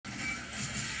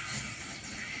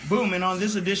Boom, and on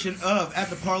this edition of At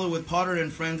the Parlor with Potter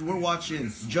and Friends, we're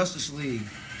watching Justice League.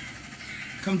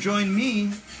 Come join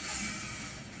me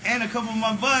and a couple of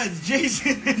my buds,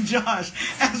 Jason and Josh,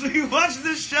 as we watch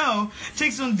this show,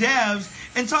 take some dabs,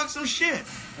 and talk some shit.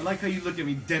 I like how you look at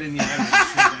me dead in the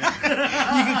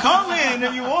eye. You can call in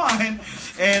if you want,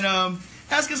 and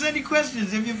ask us any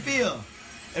questions if you feel,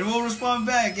 and we'll respond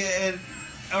back,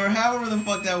 or however the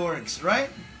fuck that works, right?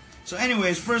 So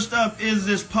anyways, first up is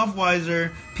this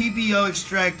Puffweiser PPO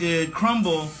extracted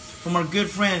crumble from our good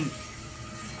friend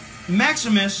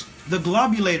Maximus the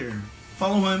Globulator.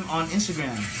 Follow him on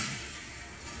Instagram.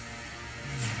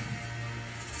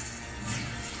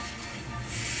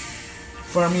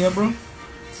 Fire me up, bro.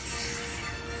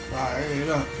 Fire it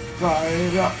up, fire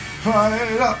it up,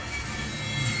 fire it up.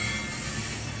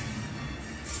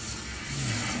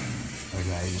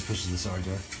 Okay, he just pushes the sword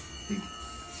door.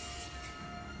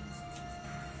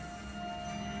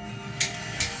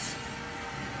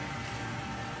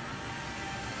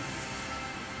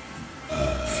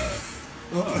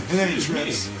 Oh, and then he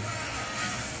shreds.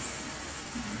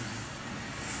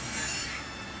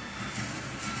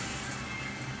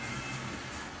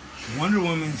 Wonder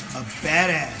Woman's a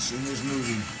badass in this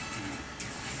movie.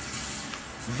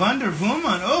 Wonder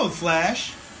Woman. Oh,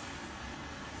 Flash.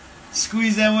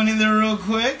 Squeeze that one in there real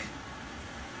quick.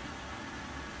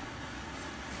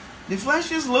 Did Flash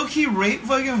just low-key rape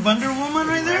fucking Wonder Woman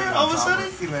right there? All of a sudden?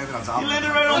 He landed on top of her. He landed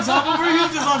right on top of her? He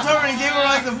was just on top of her and gave her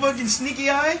like the fucking sneaky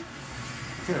eye?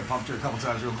 Could have pumped her a couple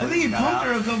times real quick. I think he pumped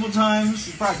her a couple times.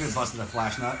 He probably could have busted a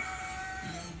flash nut.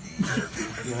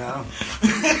 You know?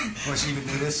 Before she even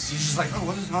knew this, she's just like, oh,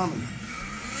 what is Harmony?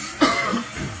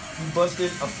 He busted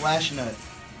a flash nut.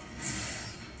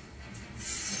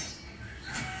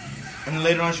 And then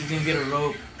later on she's gonna get a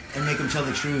rope and make him tell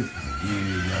the truth. You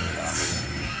know it,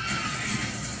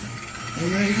 Hey,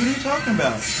 what are you talking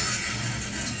about?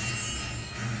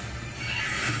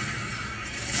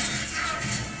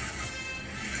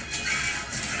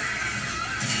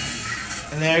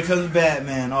 And there comes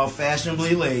Batman, all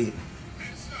fashionably late.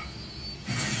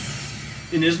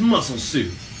 In his muscle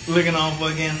suit. Looking all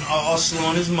fucking, all slow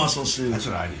in his muscle suit. That's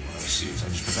what I do one of those suits. I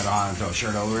just put that on and throw a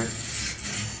shirt over it.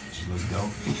 Just looks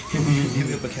dope. Give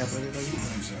me up a cap right there, buddy.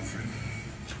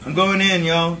 I'm going in,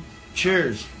 yo.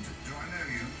 Cheers.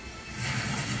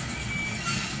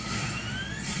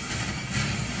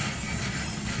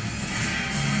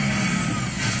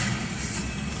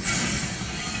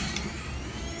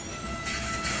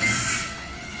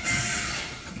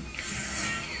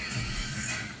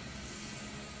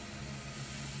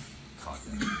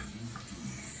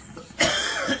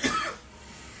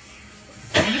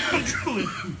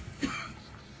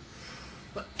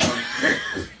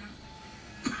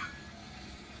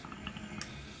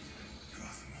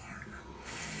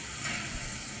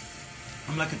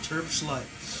 I'm like a turp slut.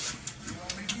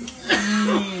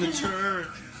 The turp.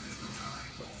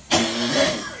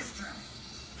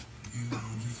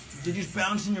 Did you just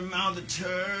bounce in your mouth, the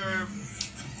turp?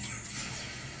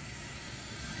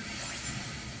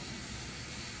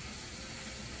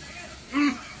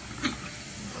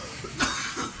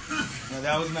 Yeah,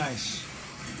 that was nice.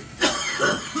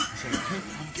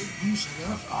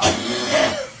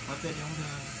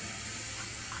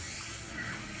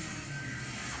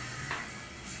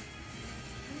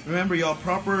 Remember, y'all,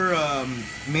 proper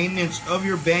maintenance of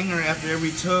your banger after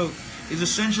every toke is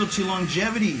essential to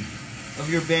longevity of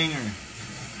your banger.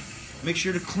 Make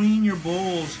sure to clean your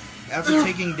bowls after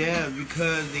taking dabs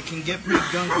because they can get pretty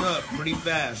gunked up pretty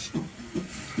fast.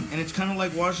 And it's kind of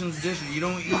like washing the dishes. You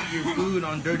don't eat your food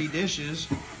on dirty dishes.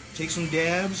 Take some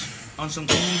dabs on some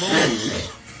clean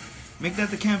bowls. Make that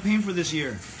the campaign for this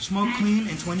year. Smoke clean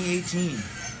in 2018.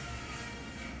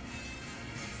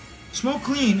 Smoke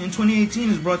Clean in 2018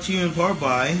 is brought to you in part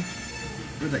by...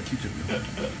 Where'd that Q-tip go?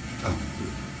 Oh.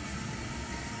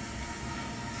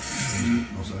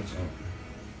 Also, that's out.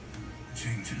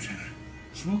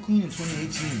 Smoke Clean in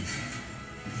 2018.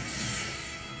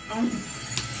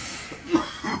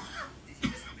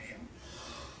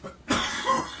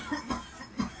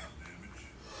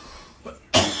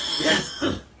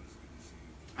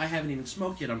 I haven't even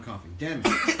smoked yet, I'm coughing. Damn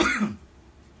it.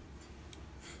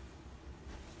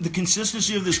 The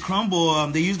consistency of this crumble,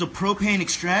 they used a propane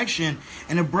extraction,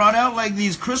 and it brought out like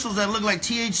these crystals that look like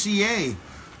THCA.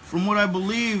 From what I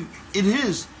believe, it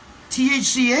is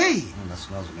THCA. That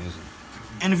smells amazing.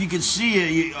 And if you could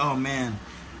see it, oh man,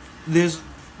 there's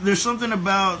something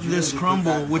about this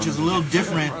crumble which is a little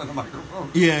different.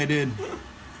 Yeah, I did.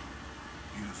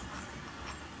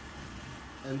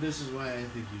 And this is why I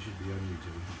think you should be on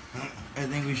YouTube. I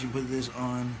think we should put this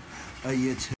on a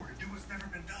YouTube. Do what's never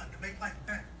been done to make life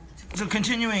better. So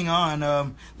continuing on,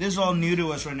 this is all new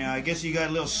to us right now. I guess you got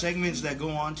little segments that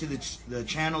go on to the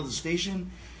channel, the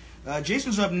station.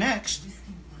 Jason's up next.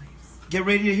 Get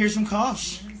ready to hear some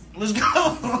coughs. Let's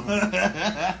go. We're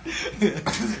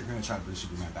gonna try to bring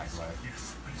Superman back to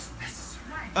life.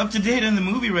 Up to date on the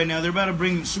movie right now. They're about to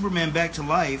bring Superman back to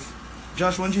life.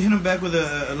 Josh, why don't you hit him back with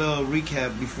a little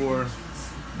recap before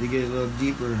they get a little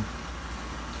deeper?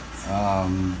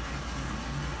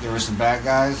 There were some bad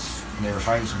guys. And they were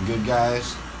fighting some good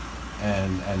guys,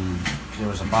 and there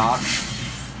was a box,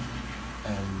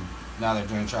 and now they're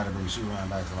going to try to bring Superman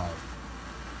back to life.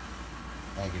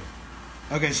 Thank you.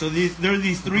 Okay, so there are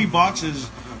these 3 boxes.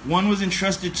 One was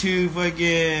entrusted to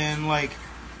fucking like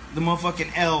the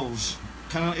motherfucking elves.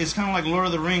 It's kind of like Lord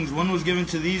of the Rings. One was given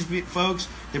to these folks.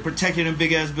 They're protected in a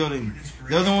big ass building.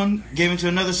 The other one given to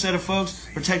another set of folks,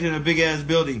 protected in a big ass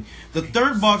building. The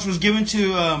third box was given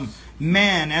to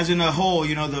man, as in a whole,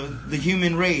 you know, the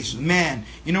human race, man.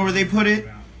 You know where they put it?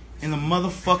 In the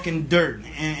motherfucking dirt,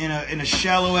 in a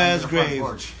shallow ass grave.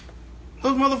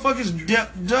 Those motherfuckers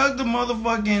dug the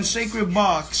motherfucking sacred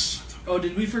box. Oh,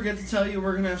 did we forget to tell you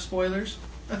we're gonna have spoilers?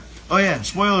 Oh yeah,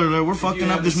 spoiler alert, we're fucking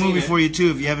up this movie for you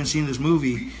too if you haven't seen this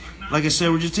movie. Like I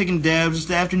said, we're just taking dabs, it's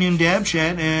the afternoon dab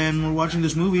chat, and we're watching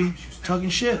this movie, talking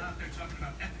shit.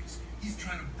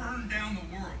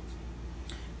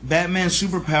 Batman's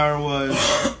superpower was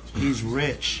he's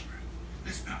rich.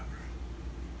 This power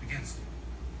against it.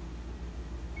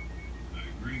 I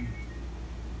agree.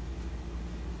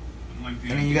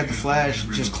 And then you got the Flash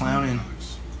just clowning. I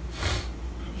was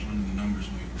running the numbers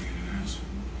when you were being an ass.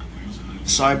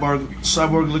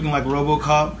 Cyborg looking like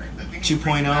RoboCop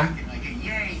 2.0. Like a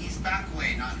yay, he's back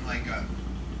way, not in like a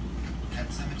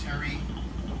Pet Cemetery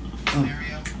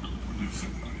scenario. I knew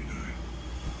something when he died.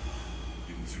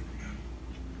 Even Superman.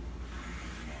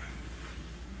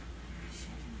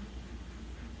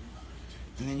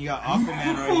 And then you got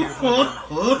Aquaman right here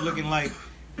fucking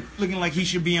looking like he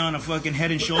should be on a fucking Head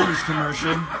and Shoulders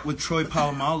commercial with Troy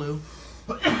Polamalu.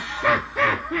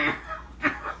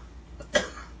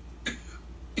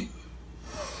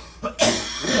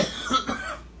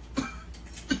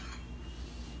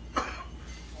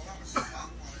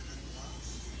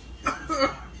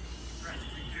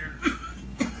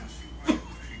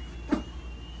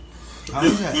 How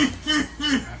is that?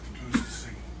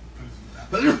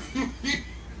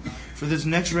 For this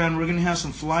next round, we're gonna have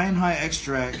some Flying High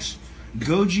extracts,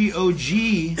 Goji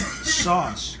OG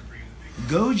sauce,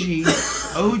 Goji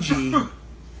OG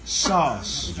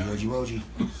sauce. Goji.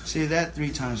 Say that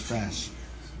 3 times fast.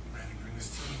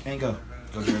 And go.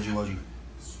 Goji.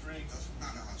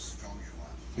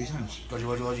 3 times.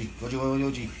 Goji.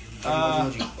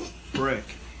 Brick.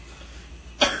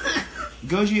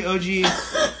 Goji OG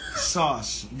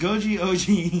sauce. Goji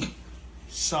OG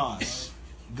sauce.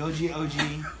 Goji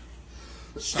OG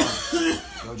sauce.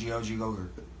 Goji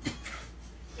Gogurt.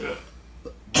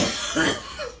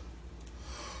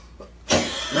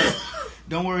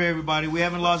 Don't worry, everybody. We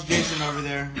haven't lost Jason over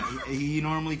there. He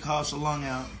normally coughs a lung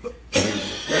out. Maybe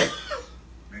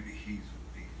he's a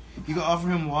thief. You can offer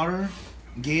him water,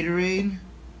 Gatorade,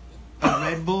 a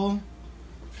Red Bull,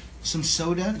 some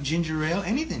soda, ginger ale,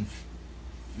 anything.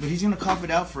 But he's gonna cough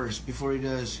it out first before he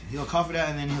does. He'll cough it out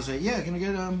and then he'll say, "Yeah, can I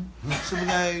get some of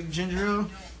that ginger ale?"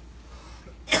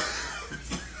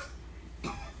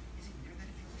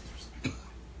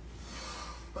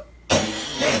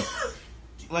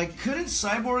 Like, couldn't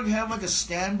Cyborg have like a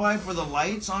standby for the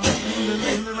lights on his thing?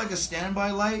 Isn't there like a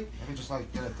standby light I just like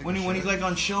get a thicker when he's shirt. like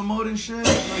on chill mode and shit?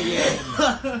 Like,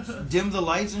 yeah, dim the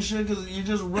lights and shit because you're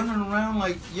just running around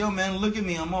like, yo, man, look at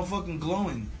me, I'm all fucking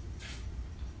glowing.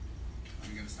 Are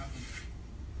you gonna stop him?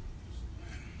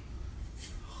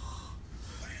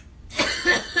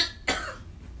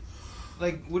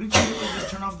 Like, wouldn't you do?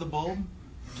 Just turn off the bulb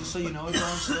just so you know it's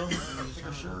on still?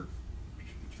 Thicker shirt.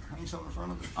 Hang something in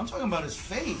front of it. I'm talking about his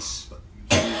face.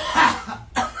 I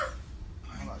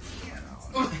like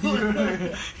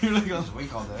it. You're like It's a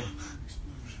weak all day.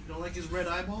 You don't like his red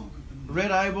eyeball?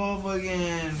 red eyeball,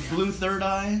 fucking blue third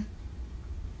eye.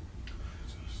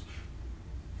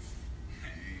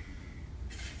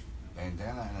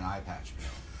 Bandana and an eye patch.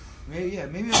 Maybe, yeah,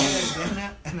 maybe I'll get a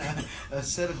bandana and a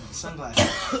set of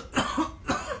sunglasses.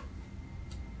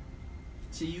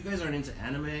 See, you guys aren't into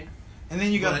anime. And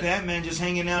then you got But- Batman just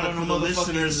hanging out but on a for the motherfucking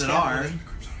listeners that are, scaffolding.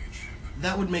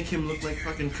 that would make him look like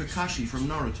fucking Kakashi from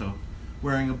Naruto,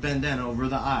 wearing a bandana over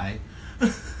the eye.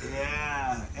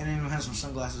 Yeah, and then he has some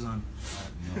sunglasses on.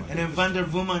 And then Vander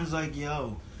Woman's like,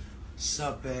 yo,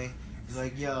 sup, eh? He's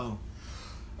like, yo,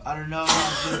 I don't know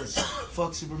about this.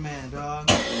 Fuck Superman, dog.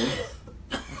 I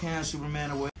can't have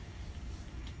Superman away.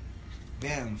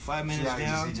 Bam, 5 See minutes how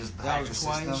down. he just That hacked was the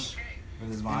twice. system with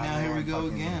his And mind now here there we go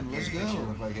fucking again. Let's make shit go.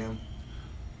 look like him.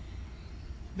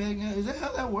 Bang, is that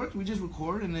how that worked? We just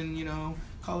record and then,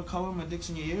 call my dick's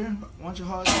in your ear. Why don't you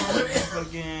hog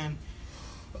fucking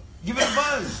give it a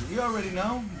buzz. You already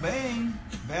know. Bang.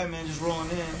 Batman just rolling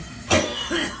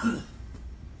in.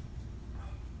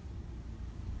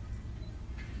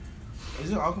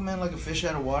 Isn't Aquaman like a fish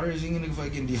out of water? Is he gonna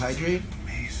fucking dehydrate?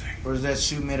 Amazing. Or is that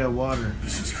suit made out of water?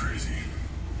 This is crazy.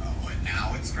 Oh, what?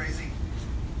 Now it's crazy.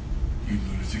 You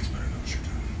lunatics better know what you're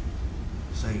doing.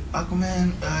 It's like,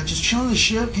 Aquaman, just chill on the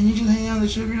ship. Can you just hang out on the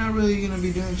ship? You're not really gonna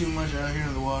be doing too much out here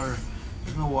in the water.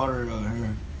 There's no water out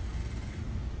here.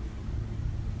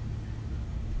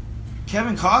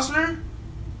 Kevin Costner?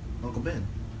 Uncle Ben.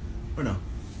 Or no?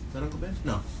 Is that Uncle Ben?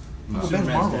 No. Uncle Ben's Superman's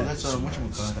Marvel. dad. That's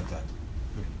whatchamacallit. Stepdad.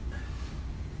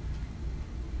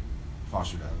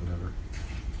 Foster dad, whatever.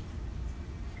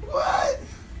 What?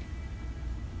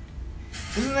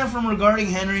 Isn't that from Regarding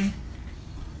Henry?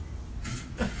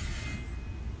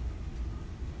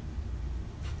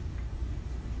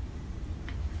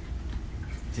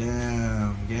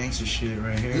 Damn, gangster shit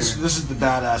right here. This is the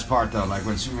badass part though. Like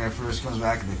when Superman first comes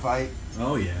back and they fight.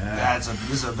 Oh yeah. This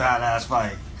is a badass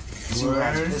fight.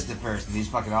 Superman's Word. pissed at first, and he's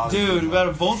fucking all. Dude, we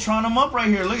better Voltron him up right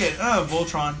here. Look at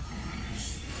Voltron.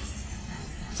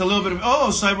 It's a little bit of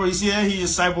Cyborg. You see that? He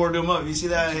just cyborged him up. You see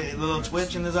that little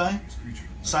twitch in his eye? This creature.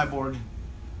 Cyborg.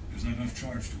 There's not enough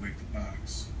charge to wake the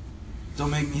box. Don't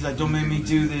make me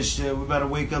do this shit. We better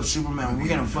wake up Superman. We're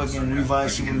gonna fucking revive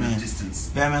Superman.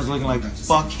 Batman's looking like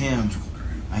fuck him.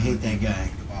 I hate that guy.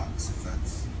 The box, if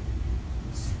that's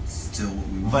still what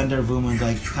we want. Wonder Woman's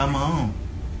like, come on.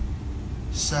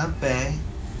 Sup, bae?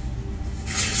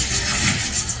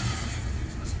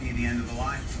 Must be the end of the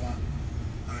line.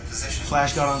 I'm in position.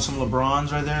 Flash got on some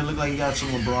LeBrons right there. Look like he got some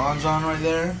LeBrons on right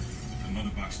there. The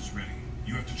mother box is ready.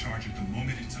 You have to charge it the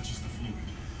moment it touches the fluid.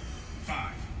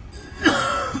 5.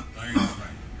 Larry was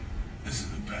right. This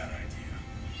is a bad idea.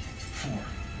 4.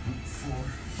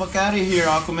 Fuck out of here,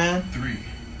 Aquaman. 3.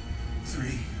 3,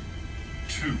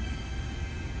 2.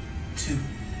 2.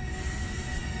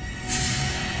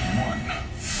 1.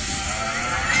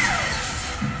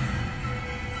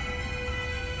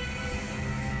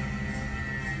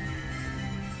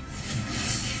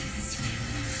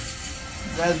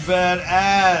 That's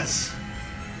badass.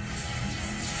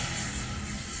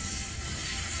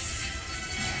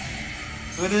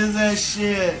 What is that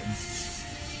shit?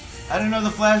 I didn't know the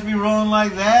Flash be rolling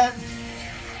like that.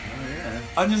 Oh yeah.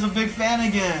 I'm just a big fan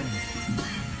again.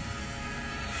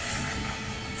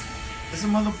 It's a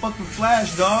motherfucking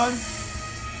Flash, dog.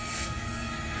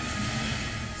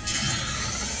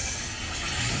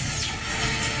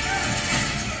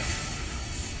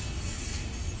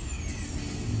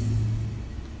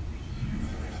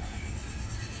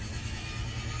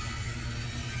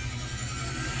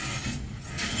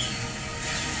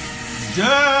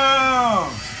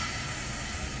 Damn!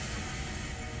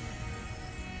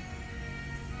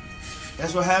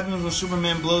 That's what happens when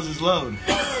Superman blows his load.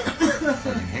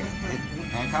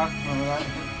 Hancock, remember that?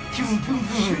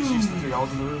 Shoots the 3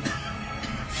 holes in the roof.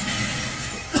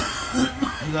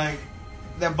 He's like,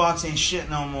 that box ain't shit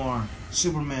no more.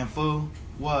 Superman, fool.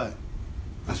 What?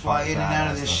 I fly in and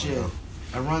out of this shit.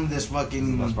 I run this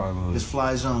fucking, That's part of the movie. this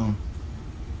fly zone.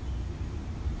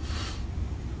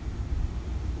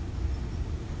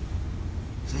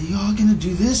 So y'all gonna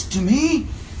do this to me?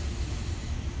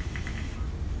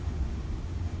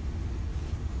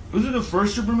 Was it the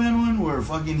first Superman one where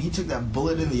fucking he took that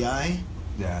bullet in the eye?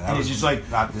 Yeah, that And was it's just like,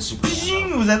 not the Superman.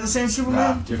 Pshing! Was that the same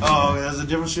Superman? Nah, different Oh, Superman. that's a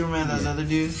different Superman. That's the other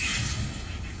dude.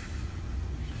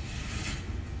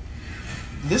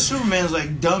 This Superman's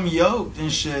like dumb yoked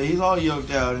and shit. He's all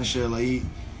yoked out and shit. Like,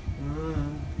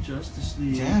 Justice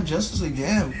League. damn, Justice League,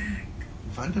 damn.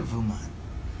 Wonder Woman.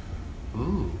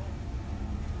 Ooh.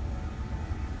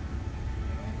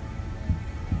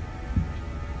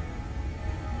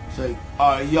 It's like,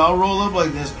 alright, y'all roll up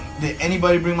like this. Did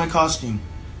anybody bring my costume?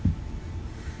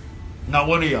 Not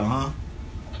one of y'all, huh?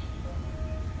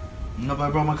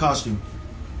 Nobody brought my costume.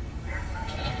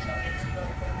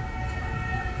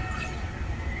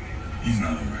 He's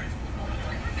not alright.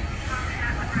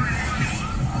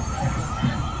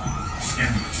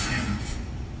 Scandalous.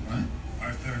 What?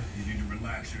 Arthur, you need to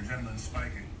relax. Your adrenaline's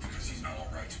spiking. Because he's not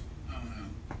alright. Oh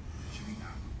no. Should be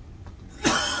now.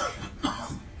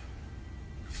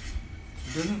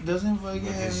 Doesn't fucking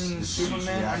His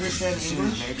Superman reaction, understand as soon as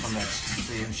English? made from that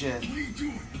same shit. What are you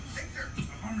doing? Victor,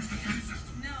 harness the third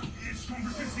system. No. It's stronger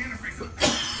since the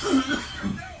interface.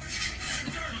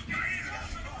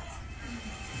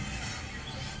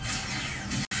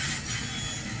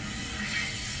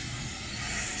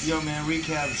 Yo, man,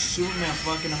 recap. Superman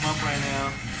fucking him up right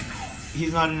now.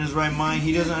 He's not in his right mind.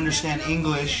 He doesn't understand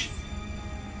English.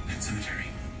 Pet cemetery.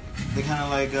 They kind of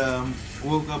like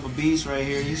woke up a beast right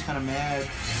here. He's kind of mad.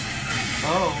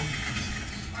 Oh.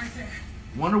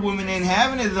 Wonder Woman ain't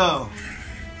having it, though.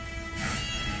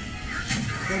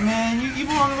 But, man, you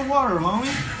belong in the water, homie.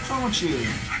 What's wrong with you?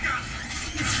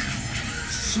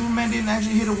 Superman didn't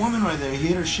actually hit a woman right there. He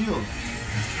hit her shield.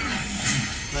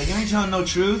 Like, you ain't telling no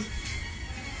truth.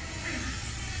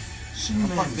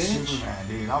 Superman, Fucking bitch. Superman,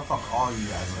 dude. I'll fuck all you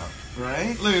guys up.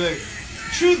 Right? Look.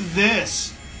 Truth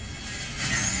this.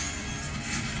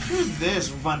 Truth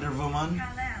this, Wonder Woman.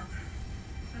 Kal-El,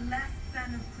 the last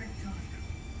son of Krypton.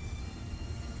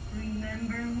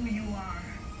 Remember who you are.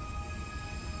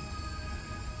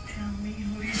 Tell me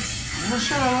who you are. Well,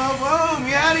 shut up. Whoa,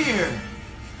 get out of here.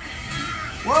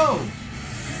 Whoa.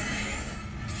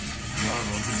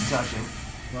 He's touching.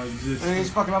 Like this. And he's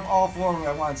fucking up all four of them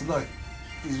at once. Look,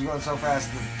 he's going so fast.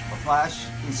 The Flash,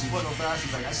 he's so fast.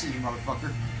 He's like, I see you,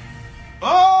 motherfucker.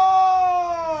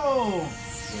 Oh!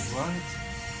 Like, what?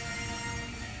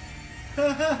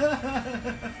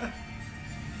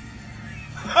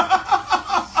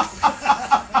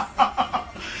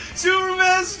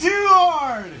 Superman's too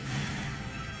hard.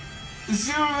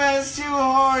 Superman's too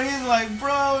hard. He's like,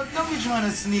 bro, don't be trying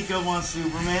to sneak up on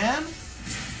Superman.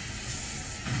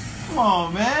 Come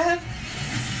on, man.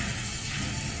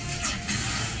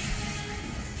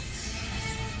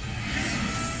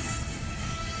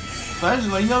 Flash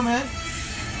is like, yo, man.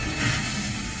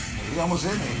 He almost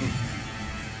hit me.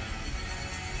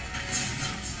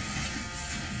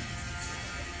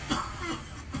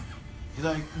 He's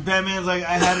like, Batman's like,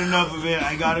 I had enough of it.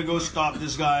 I gotta go stop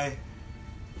this guy.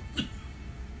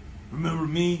 Remember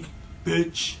me,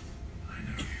 bitch?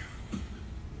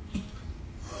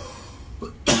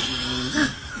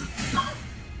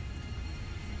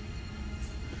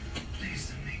 Please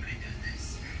don't make me do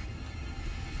this.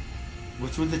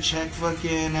 What's with the Czech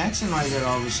fucking accent like that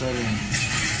all of a sudden?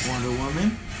 Wonder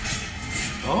Woman?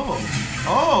 Oh.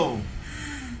 Oh!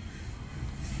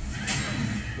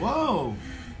 Whoa!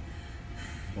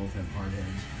 Both have hard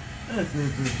heads.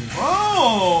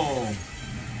 Whoa!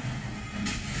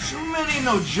 Superman ain't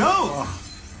no joke!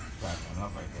 That one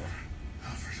up right there.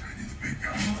 Alfred, I need the big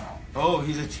guy. Oh,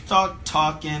 he's a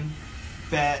talking,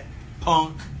 fat,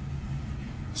 punk,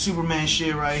 Superman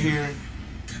shit right here.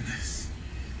 Did this.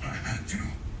 I had to.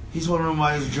 He's holding him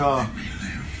by his jaw. Let me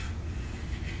live.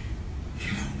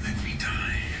 You won't let me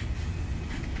die.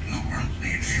 The world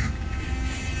needs you.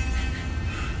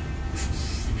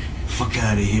 Fuck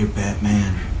out of here,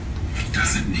 Batman. It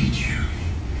doesn't need you.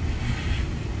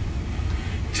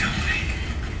 Tell me.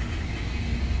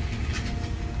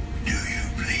 Do you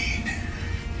bleed?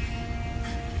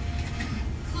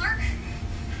 Clark?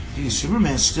 Dude,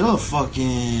 Superman's still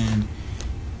fucking...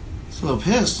 He's a little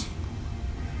pissed.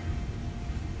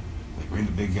 Like, bring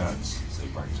the big guns. So he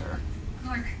breaks her.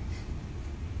 Clark.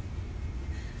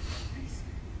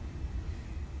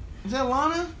 Is that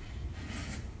Lana?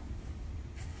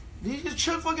 Did he just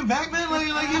chuck fucking Batman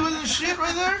like he was in shit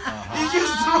right there? He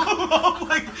just threw him off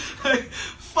like,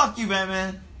 fuck you,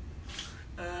 Batman.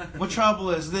 What trouble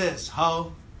is this,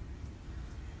 ho?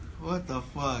 What the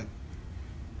fuck?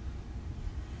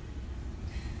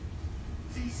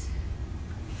 Please.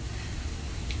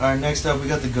 Alright, next up we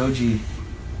got the Goji.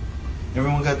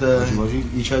 Everyone got the...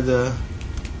 Goji? You tried the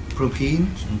propine?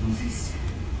 Please.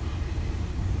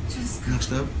 Just go.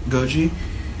 Next up, Goji.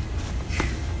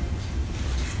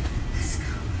 Let's go.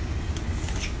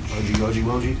 Goji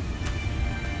Woji.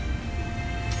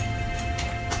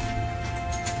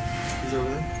 He's over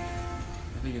there.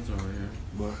 I think it's over here.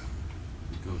 What?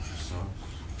 The Goji sauce.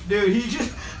 Dude, he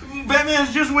just...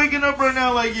 Batman's just waking up right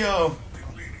now like, yo.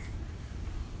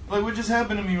 Like, what just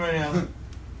happened to me right now?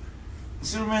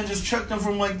 Superman just chucked him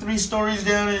from like 3 stories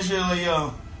down and shit like,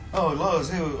 yo. Oh, Lois,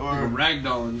 hey, Like a or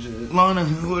ragdoll and shit. Lana,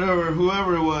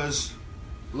 whoever it was.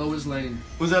 Lois Lane.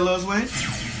 Was that Lois Lane?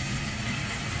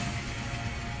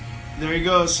 There you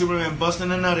go, Superman busting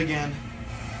a nut again.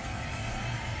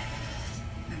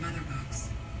 The mother box.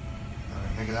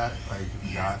 Think of that? Like,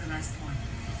 He you has got. the last one.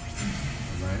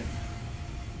 Right?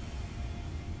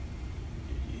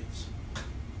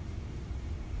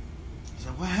 He's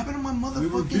like, what happened to my We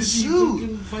were motherfucking busy suit?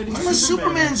 fucking fighting Where's my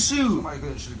Superman suit?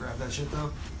 Somebody should have grabbed that shit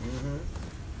though. You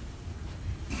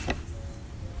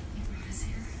brought us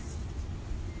here.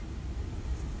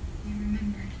 You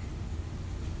remembered.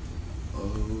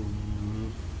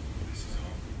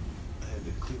 I had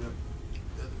to clean up.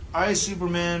 Alright,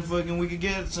 Superman, fucking, we could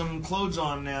get some clothes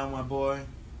on now, my boy.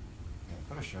 Yeah,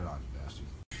 put a shirt on, you bastard.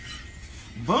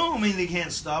 Boom, and they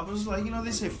can't stop us. Like, you know,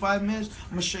 they say 5 minutes, I'm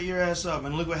gonna shut your ass up,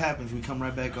 and look what happens. We come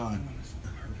right back on.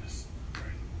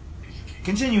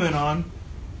 Continuing on,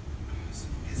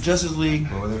 Justice League.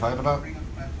 What were they fighting about? Bring up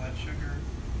my blood sugar.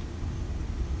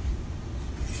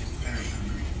 Very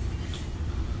hungry.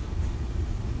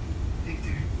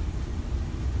 Victor,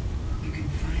 you can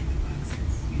find the boxes.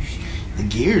 You shared The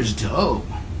gear's dope.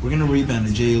 We're gonna rebound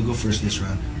it. Jay, you'll go first this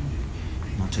round.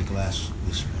 I'll take last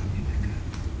this round.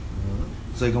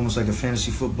 It's like almost like a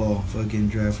fantasy football fucking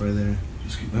draft right there.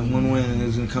 And one win and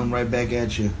it's gonna come right back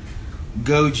at you.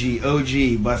 Goji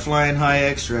OG by Flying High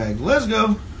Extract. Let's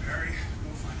go. Harry,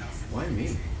 go find out. Why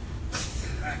me?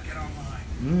 Matt, get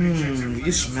online.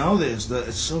 You smell this?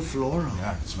 It's so floral.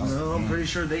 Yeah, it smells. No, I'm pretty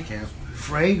sure they can't.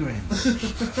 Fragrance.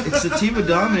 It's sativa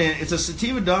dominant. It's a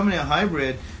sativa dominant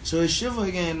hybrid, so it should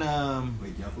fucking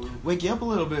Wake you up a little. wake you up a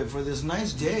little bit for this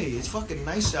nice day. It's fucking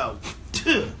nice out.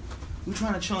 Who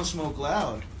trying to chill and smoke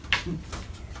loud? Looking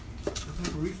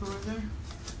for reefer right there.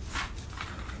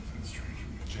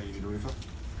 Jay, you need a refill?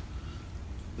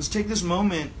 Let's take this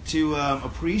moment to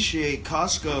appreciate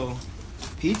Costco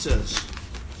pizzas.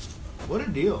 What a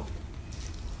deal.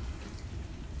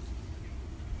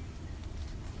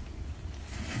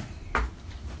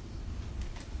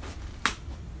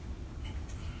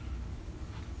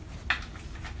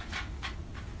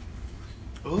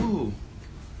 Ooh.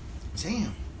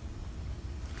 Damn.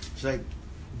 It's like,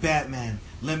 Batman,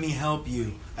 let me help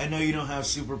you. I know you don't have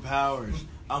superpowers.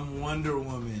 I'm Wonder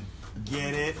Woman.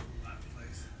 Get it?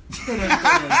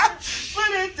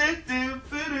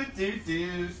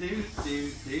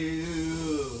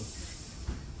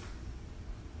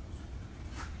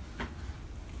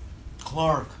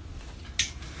 Clark.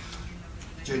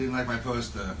 Jay didn't like my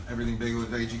post, everything bagel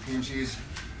with veggie cream cheese.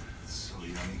 It's so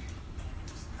yummy.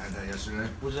 Had that yesterday.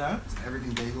 What's that? It's an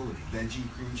everything bagel with veggie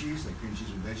cream cheese, like cream cheese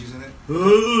with veggies in it.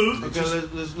 Okay,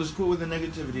 let's quit with the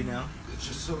negativity now. It's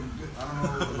just so good. I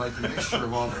don't know, like the mixture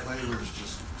of all the flavors,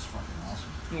 just it's fucking awesome.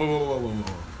 Whoa.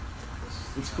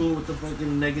 It's cool with the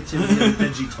fucking negativity and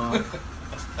veggie talk.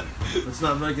 Let's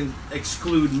not fucking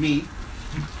exclude meat.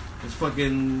 It's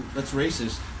fucking, that's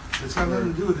racist. It's got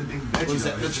nothing to do with it being veggie. What is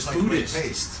that? Though. It's That's just like the way it foodist.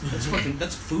 tastes. That's fucking,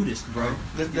 that's foodist, bro.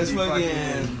 That's Give me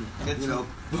fucking. you know,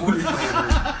 40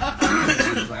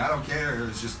 flavors. Like I don't care.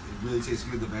 It's just it really tastes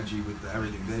good. The veggie with the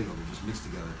everything bagel, they just mixed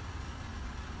together.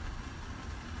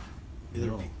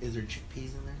 Is there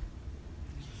chickpeas in there?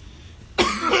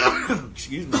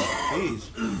 Excuse me, please.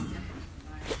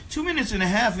 2 minutes and a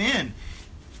half in,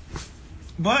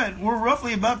 but we're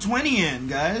roughly about 20 in,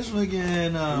 guys.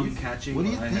 Again, Are you catching what do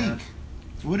you what I think? had?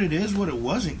 What it is, what it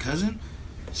wasn't, cousin.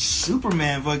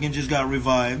 Superman fucking just got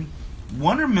revived.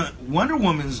 Wonder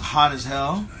Woman's hot as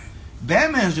hell.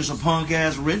 Batman's just a punk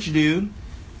ass rich dude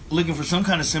looking for some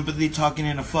kind of sympathy, talking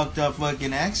in a fucked up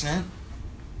fucking accent.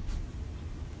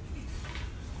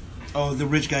 Oh, the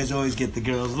rich guys always get the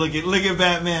girls. Look at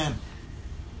Batman.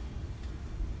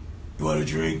 You want a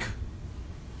drink?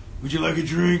 Would you like a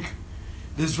drink?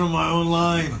 This is from my own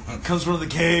line. It comes from the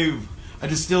cave. I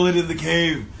distill it in the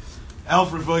cave.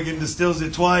 Alfred fucking distills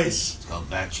it twice. It's called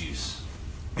bat juice.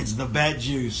 It's the bat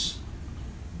juice.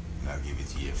 I'll give it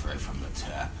to you right from the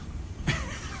tap.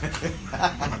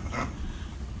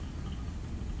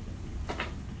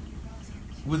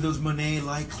 With those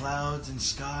Monet-like clouds and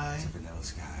sky. It's a vanilla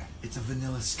sky. It's a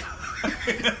vanilla sky.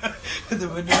 The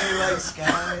Monet-like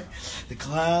sky. The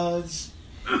clouds.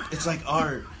 It's like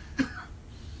art.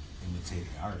 Imitating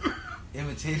art.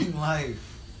 Imitating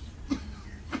life. Imitating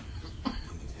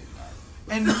art.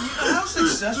 And you know, how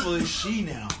successful is she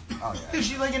now? Oh yeah. Is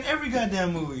she like in every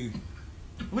goddamn movie?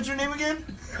 What's her name again?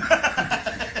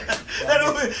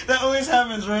 that always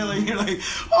happens, right? Like you're like,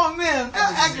 oh man,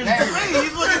 that actor's great.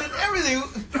 He's looking at everything.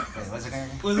 Wait, what's her name?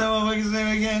 What's that motherfucker's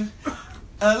name again?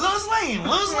 Lois Lane.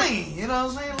 Lois Lane. You know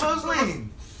what I'm saying? Lois Lane.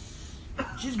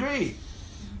 She's great.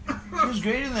 She was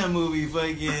great in that movie,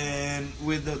 fucking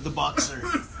with the boxer.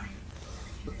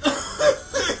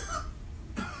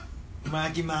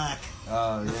 Marky Mark.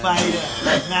 Oh, The yeah.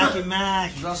 fighter. Marky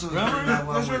Mark. She's also Remember? in that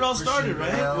one That's where it all with started,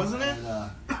 Christian right? Bale Wasn't it?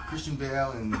 And, Christian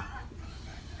Bale and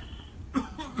what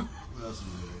else is it?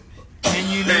 Can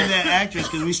you name that actress?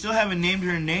 Because we still haven't named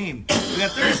her name. We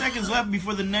got 30 seconds left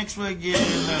before the next fucking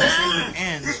segment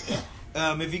ends.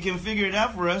 If you can figure it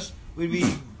out for us, we'd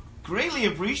be greatly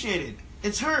appreciated.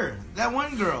 It's her, that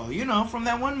one girl, you know, from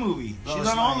that one movie. She's Lois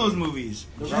on all Lane. those movies.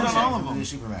 She's on Roseanne all of from the new them.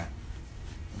 Superman.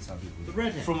 That's how people. The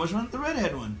redhead. From which one? The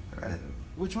redhead one. Redhead.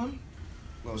 Which one?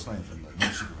 Lois Lane from the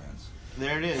new Supermans.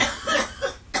 There it is.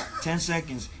 10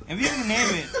 seconds. If you can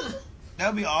name it, that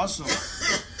would be awesome.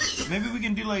 Maybe we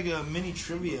can do like a mini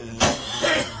trivia.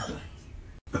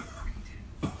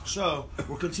 So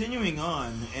we're continuing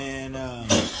on, and I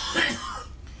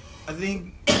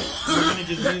think we're gonna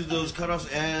just use those cutoffs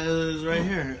as right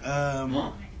here.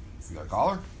 You got a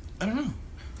caller? I don't know.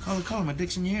 Call. My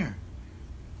dick's in the air.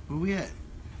 Where we at?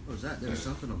 What was that? There was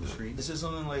something on the screen. This is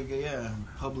something like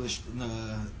published in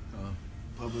the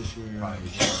publisher. Probably.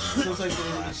 It looks like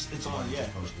it's on. Yeah,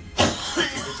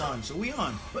 it's on. So we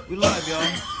on. We live, y'all.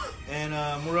 And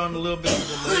we're on a little bit of a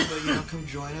delay, but come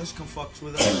join us, come fuck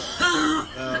with us.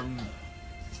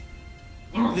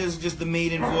 This is just the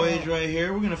maiden voyage right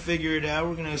here. We're gonna figure it out.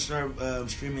 We're gonna start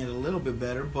streaming it a little bit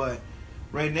better, but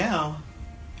right now,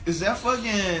 is that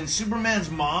fucking Superman's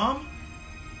mom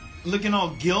looking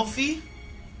all gilfy?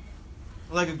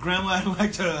 Like a grandma I'd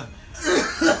like to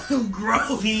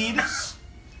feed?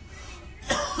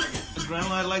 A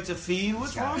grandma I'd like to feed?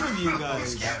 What's wrong with you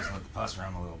guys? Scabs let the pus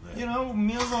around a little bit.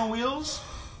 Meals on wheels?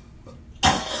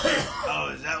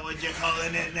 Oh, is that what you're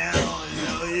calling it now? Oh,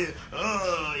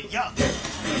 yuck. You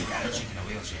got a chick in a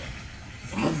wheelchair.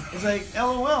 It's like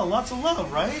LOL, lots of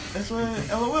love, right? That's what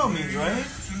LOL means, right?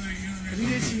 Have you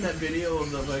guys seen that video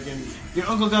of the fucking... Your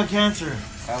uncle got cancer.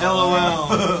 LOL.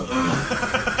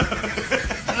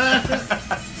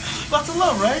 Lots of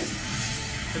love, right?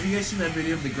 Have you guys seen that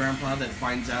video of the grandpa that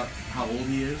finds out how old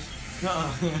he is?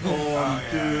 Oh, I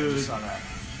dude. just saw that.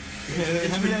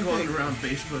 It's been going around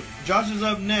Facebook. Josh is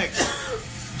up next.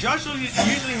 Josh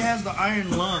usually has the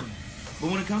iron lung,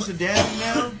 but when it comes to dabbing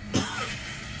now,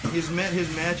 he's met his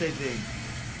match, I think.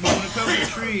 But when it comes to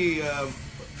tree, I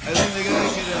think they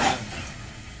gotta get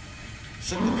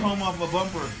suck the chrome off a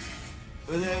bumper.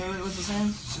 What's the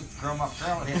saying? Chrome off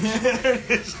trail hits. There it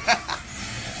is.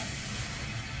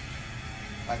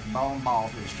 Like a bone ball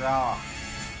through a straw.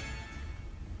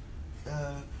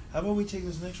 How about we take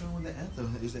this next one with the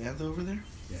Antho? Is the Antho over there?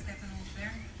 Steppenwolf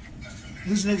there.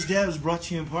 This next dab is brought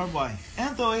to you in part by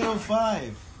Antho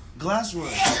 805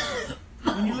 Glasswork.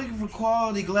 When you're looking for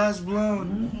quality glass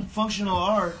blown functional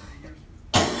art,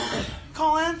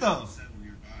 call Antho.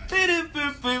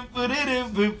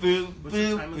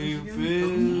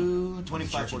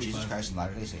 25:45. Jesus Christ and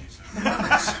Latter-day Saints.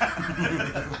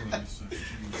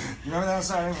 You remember that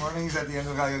Saturday mornings at the end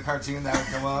of like a cartoon that would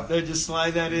come up? They just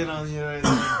slide that in on you right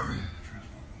there.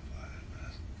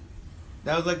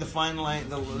 That was like the fine line,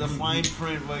 the fine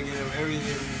print, like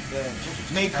everything that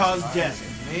may cause death.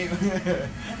 They're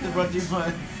brought to you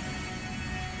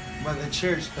by the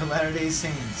Church of Latter-day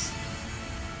Saints.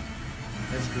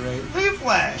 That's great. Look at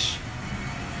Flash.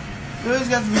 There always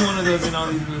got to be one of those in all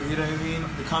these movies. You know what I mean?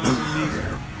 The comic relief,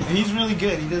 and he's really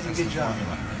good. He does a good job.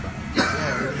 Yeah, he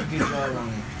does a good job on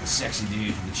it. The sexy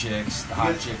dude for the chicks, the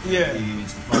hot chick for Yeah. the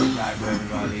dudes, the funny guy for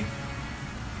everybody.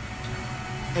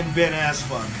 And Ben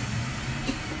Assfuck.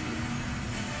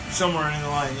 Somewhere in the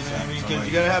line, you know what I mean? Because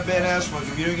you gotta have Ben Assfuck.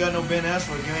 If you don't got no Ben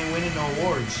Assfuck, you ain't winning no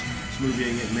awards. This movie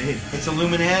ain't getting made. It's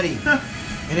Illuminati.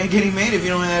 It ain't getting made if you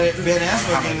don't have Ben How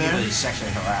Assfuck many in people there. is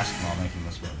sexually harassed while making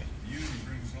this movie? Usually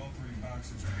brings all three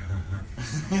boxes together.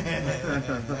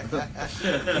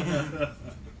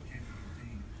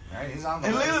 Right, he's on the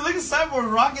And list. look at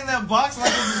Cyborg rocking that box like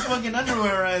it's his fucking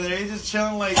underwear right there. He's just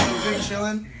chilling like good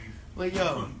chilling. Like, yo,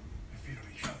 They feed on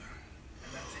each other.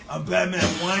 I'm Batman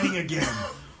whining again.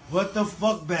 What the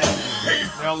fuck, Batman?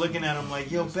 They're all looking at him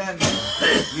like, yo, Batman,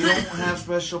 you don't have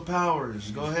special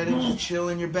powers. Go ahead and just chill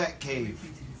in your bat cave.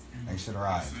 Thanks for the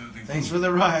ride. Thanks for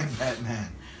the ride,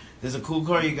 Batman. There's a cool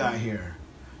car you got here.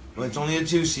 But it's only a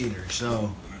two-seater,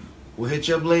 so we'll hit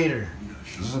you up later.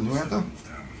 Is this a new anthem?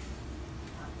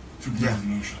 Two grand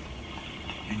notion.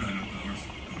 You got enough dollars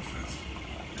on the fence.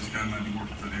 This guy might be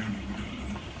working for the enemy. We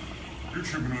don't know. You're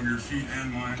tripping over your feet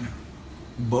and mine.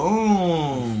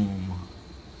 Boom.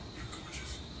 You're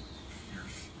gorgeous,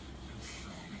 fierce, and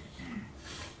strong.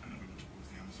 I never looked towards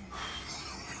the Amazon.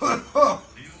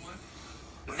 Hey, you know what?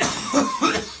 I'm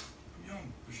young.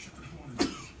 There's shit that I want to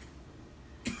do.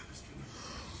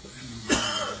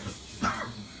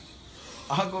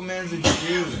 Aquaman's a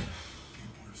Jew.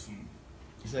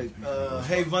 He's like,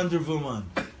 hey, Wonder Woman,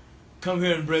 come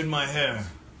here and braid my hair.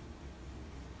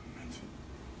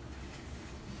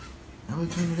 How do we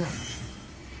clean it up?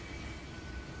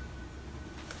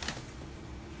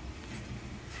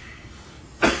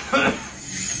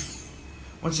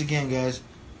 Once again, guys,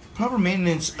 proper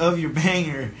maintenance of your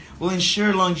banger will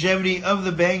ensure longevity of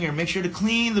the banger. Make sure to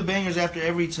clean the bangers after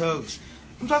every toast.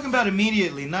 I'm talking about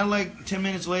immediately, not like 10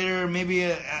 minutes later, maybe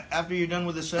after you're done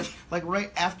with the session, like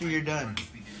right after you're done.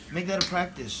 Make that a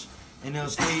practice, and it'll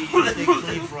stay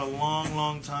clean for a long,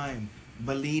 long time.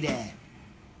 Believe that.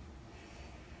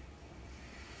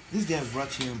 This dab is brought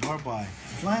to you in part by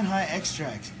Flying High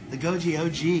Extracts, the Goji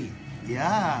OG.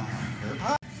 Yeah.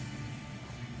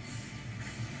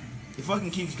 It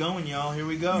fucking keeps going, y'all. Here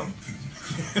we go.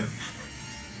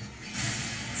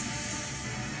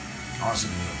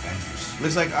 Awesome little Avengers.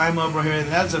 Looks like I'm up right here.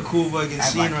 That's a cool fucking I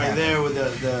scene like right that. there with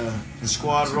the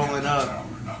squad rolling up. Tower,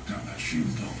 knock down that shield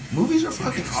dome. Movies are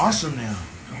fucking awesome now.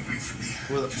 Don't wait for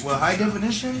me. With high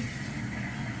definition?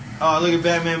 Oh, look at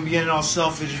Batman getting all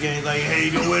selfish again. He's like, hey,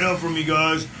 don't wait up for me,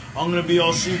 guys. I'm gonna be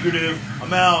all secretive.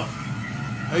 I'm out.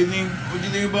 What do you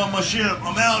think about my ship?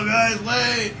 I'm out, guys.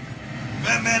 Late.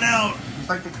 Batman out. He's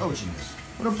like the coach in this.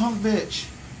 What a punk bitch.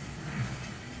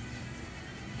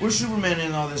 Where's Superman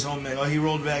in all this homemade? Oh, he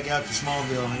rolled back out to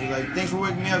Smallville. And he's like, thanks for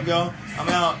waking me up, y'all. I'm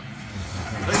out.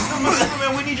 Like,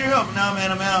 Superman, we need your help. Nah,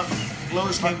 man, I'm out.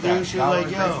 Lois came Fuck through. that. She That was like,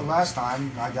 was great from yo. last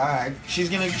time I died. She's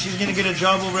gonna get a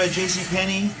job over at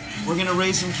JCPenney. We're gonna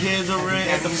raise some kids over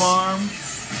at the farm.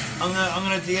 I'm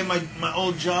gonna get my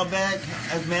old job back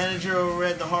as manager over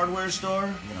at the hardware store.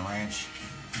 I'm gonna ranch.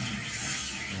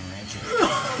 It.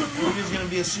 We're just gonna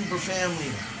be a super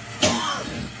family.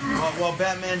 While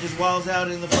Batman just wilds out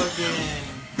in the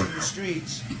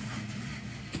streets,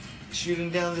 shooting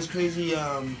down this crazy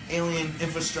alien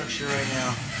infrastructure right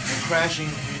now and crashing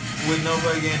with no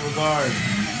fucking regard.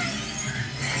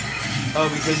 Oh,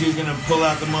 because he was gonna pull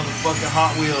out the motherfucking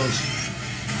Hot Wheels.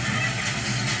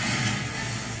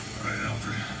 Alright,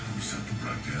 Alfred. Reset the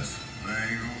broadcast.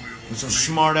 Bang on the With some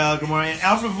smart Alex Gamora. And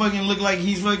Alfred fucking looked like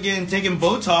he's fucking taking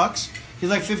Botox. He's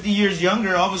like 50 years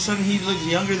younger. All of a sudden, he looks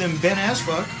younger than Ben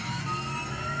Asfuck.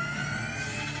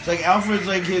 It's like Alfred's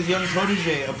like his young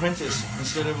protege, apprentice,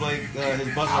 instead of like his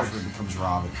butler. Alfred becomes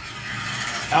Robin.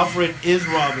 Alfred is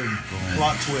Robin.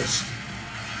 Plot twist.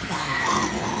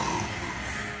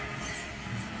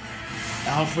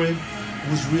 Alfred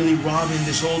was really Robin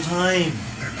this whole time.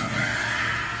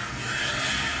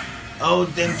 Oh,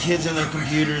 them kids and their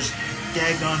computers.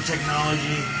 Daggone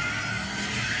technology.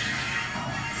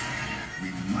 We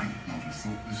might want to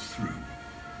thought this through.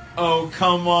 Oh,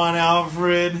 come on,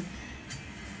 Alfred.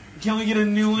 Can we get a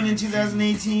new one in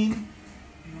 2018? It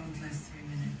won't last 3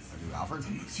 minutes. I do Alfred.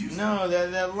 Let's use No,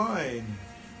 that line.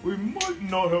 We might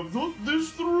not have thought this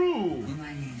through. All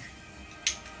I need.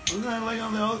 Wasn't that like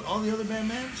on all the other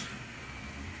Batmans?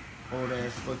 Old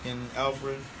ass fucking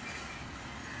Alfred.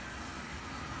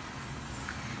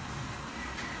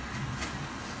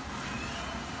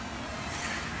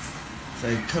 It's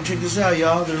like, come check this out,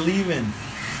 y'all. They're leaving.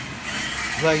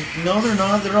 Like, no, they're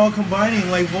not. They're all combining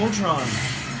like Voltron.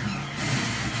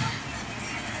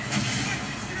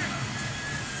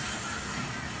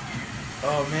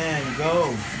 Oh man,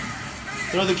 go.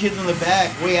 Throw the kids in the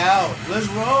back. Way out. Let's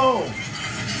roll.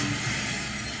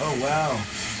 Oh wow.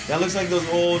 That looks like those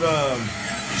old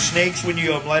snakes when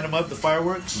you light them up, the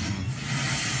fireworks.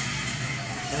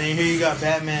 And then here you got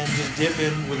Batman just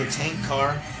dipping with a tank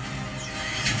car.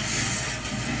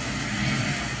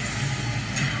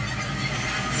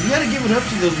 You gotta give it up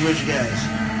to those rich guys.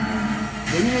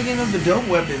 They be making up the dope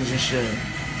weapons and shit.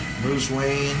 Bruce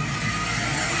Wayne,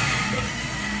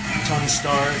 Tony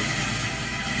Stark.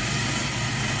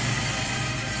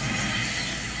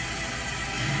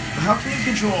 How can he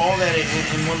control all that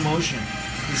in one motion?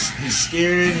 He's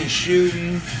steering, he's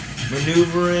shooting,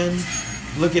 maneuvering,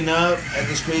 looking up at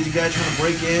this crazy guy trying to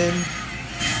break in.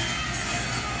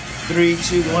 3,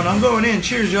 2, 1. I'm going in.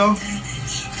 Cheers, y'all.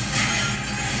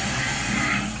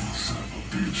 son of a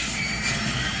bitch.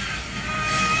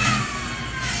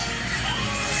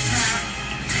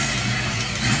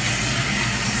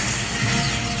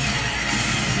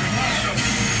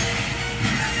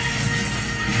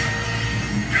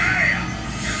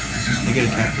 Can I get a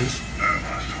cat, please?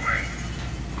 Passed away.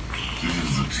 This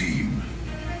is the team.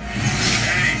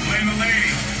 Hey, blame the lady.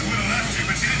 I would have left you,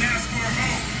 but she didn't ask for a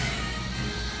vote.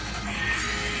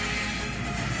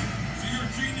 So your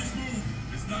genius move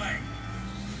is dying.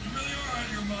 You really are out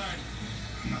of your mind.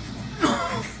 I'm not the one who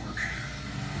does work.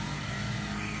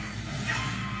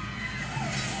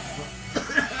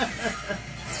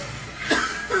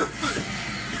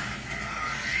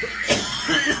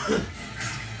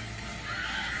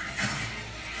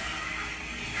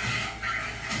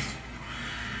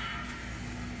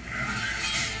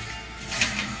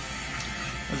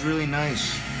 It was really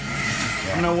nice.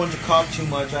 I'm not one to cough too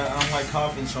much. I don't like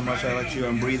coughing so much. I like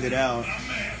to breathe it out.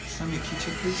 Send me a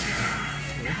Q-tip, please.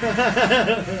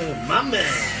 My man.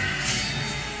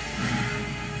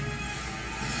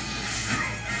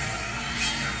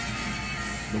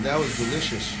 But that was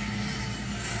delicious.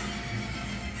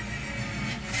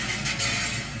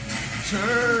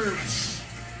 Turps.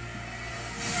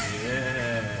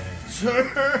 Yeah.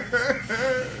 Turps.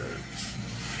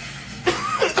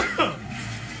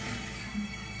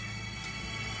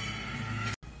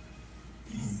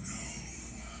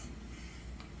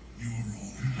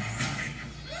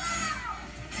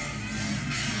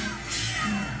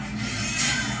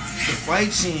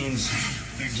 fight scenes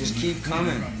just keep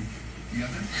coming.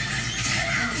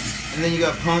 And then you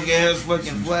got punk ass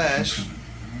fucking Flash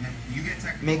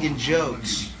making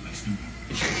jokes.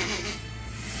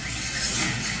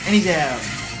 And he's out.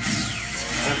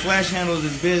 And Flash handles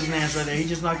his business right there. He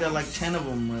just knocked out like 10 of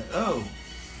them. Like, oh.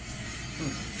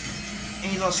 And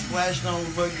he's all splashed on with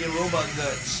fucking robot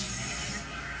guts.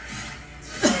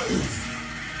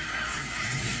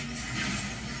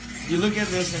 You look at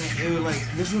this and it would like,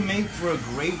 this would make for a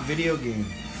great video game.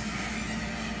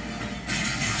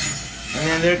 And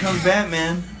then there comes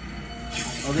Batman.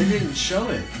 Oh, they didn't show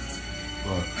it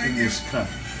Look. in this cut.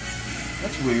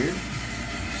 That's weird.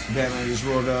 Batman just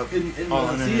rolled up. In all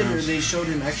the in theater, house. they showed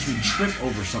him actually trip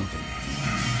over something.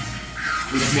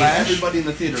 Which made Flash? everybody in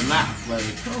the theater laugh. Like,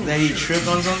 oh, That he shit. tripped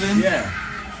on something? Yeah.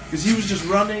 Because he was just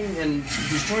running and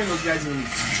destroying those guys and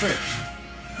tripped.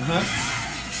 Uh-huh.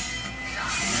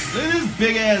 Look at this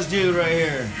big ass dude right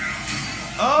here.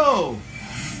 Oh!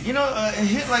 You know, a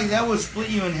hit like that would split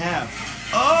you in half.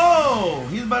 Oh!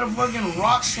 He's about to fucking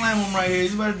rock slam him right here.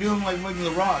 He's about to do him like fucking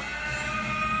The Rock.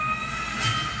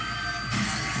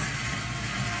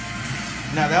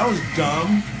 Now that was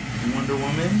dumb, Wonder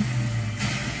Woman.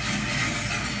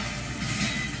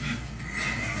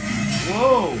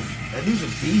 Whoa! That dude's a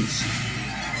beast.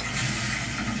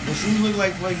 Those things look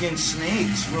like fucking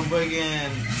snakes from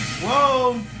fucking...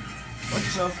 Whoa! Watch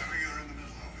yourself.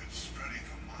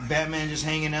 Batman just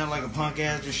hanging out like a punk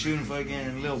ass, just shooting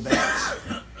fucking little bats.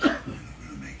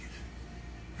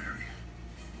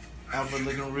 Alfred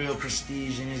looking real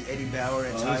prestige in his Eddie Bauer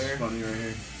Oh, this attire. is funny right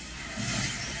here.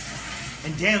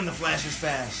 And damn, the Flash is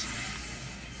fast.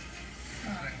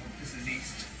 God, I hope this is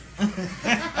East.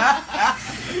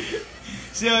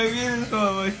 See how he is?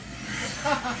 Oh,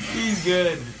 he's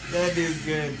good. That dude's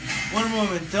good. Wonder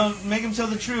Woman, make him tell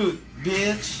the truth,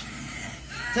 bitch.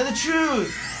 Tell the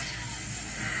truth.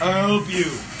 I'll help you.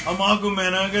 I'm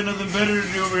Aquaman. I got nothing better to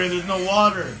do over here. There's no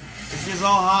water. It's just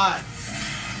all hot.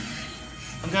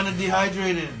 I'm kind of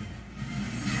dehydrated.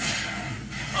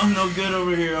 I'm no good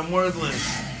over here. I'm worthless.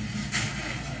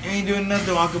 You ain't doing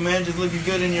nothing, Aquaman. Just looking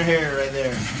good in your hair right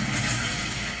there.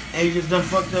 And you just done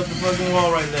fucked up the fucking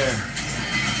wall right there.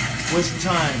 Wasting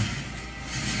time.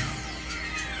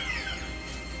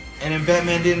 And then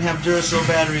Batman didn't have Duracell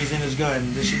batteries in his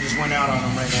gun. This shit just went out on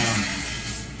him right now.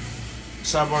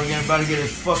 Cyborg again about to get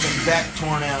his fucking back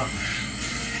torn out.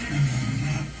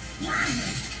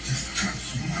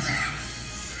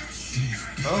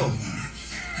 Oh.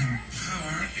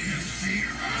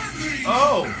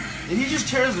 Oh! Did he just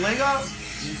tear his leg off?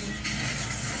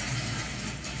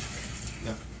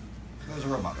 Yeah. That was a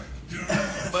robot leg.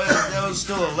 But that was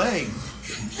still a leg.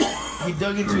 He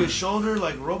dug into his shoulder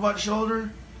like robot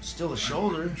shoulder. Still a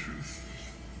shoulder.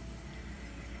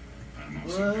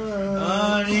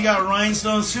 And you got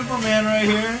Rhinestone Superman right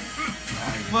here.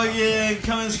 Fucking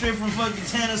coming straight from fucking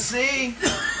Tennessee.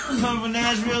 Coming from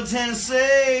Nashville,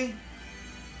 Tennessee.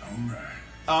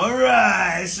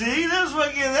 Alright, see?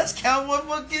 That's cowboy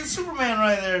fucking Superman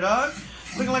right there, dog.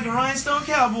 Looking like a rhinestone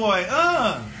cowboy.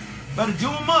 About to do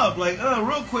him up, like,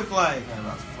 real quick like. Yeah,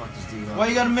 about to fuck this dude up. Why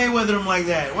you gotta Mayweather him like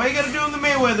that? Why you gotta do him the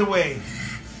Mayweather way?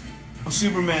 I'm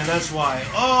Superman, that's why.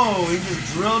 Oh, he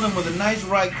just drilled him with a nice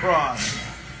right cross.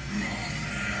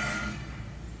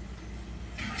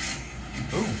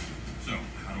 Ooh. So,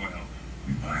 how do I help?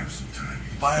 We buy him some time.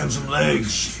 Buy him some legs.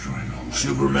 Destroying all my...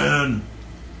 Superman.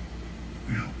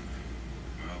 We help.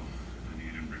 Well, I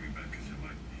need him to bring me back because you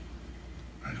like me.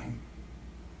 I don't.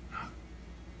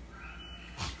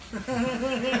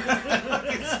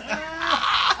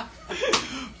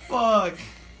 Fuck.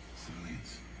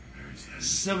 Civilians. Very sad.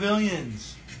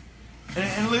 Civilians.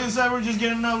 And look inside, we're just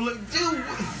getting up. Look, dude.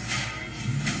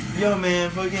 Yo, man,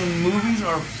 fucking movies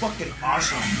are fucking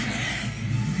awesome.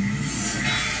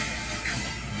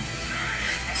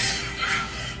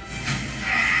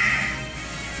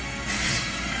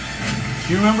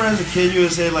 You remember as a kid, you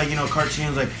would say, like, you know,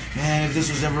 cartoons, like, man, if this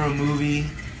was ever a movie,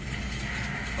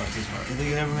 What's this part? if they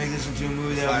could ever make this into a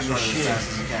movie, that Flash would be the running as shit.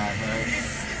 fast as a cat, right?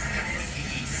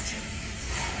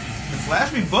 The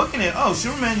Flash be booking it. Oh,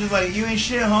 Superman just like, you ain't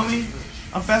shit, homie.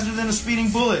 I'm faster than a speeding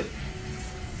bullet.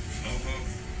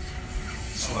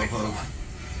 Slowpoke.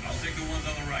 I'll take the ones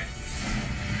on the right.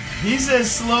 He says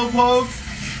slowpoke.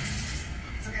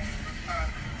 It's okay.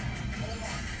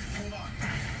 Hold on.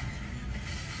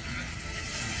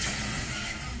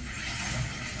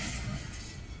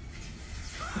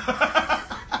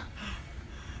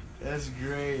 That's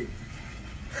great.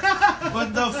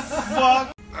 What the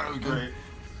fuck? That was great.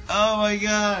 Oh my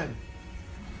god.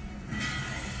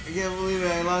 I can't believe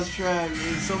it. I lost track.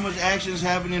 There's so much action's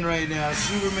happening right now.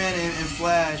 Superman and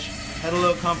Flash had a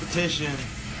little competition,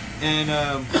 and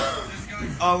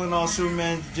all in all,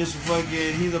 Superman just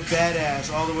fucking, he's a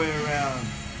badass all the way around.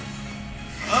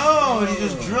 Oh, and he's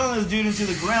just drilling this dude into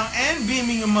the ground and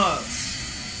beaming him up.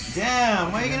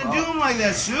 Damn, why are you gonna do him like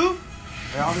that, Soup?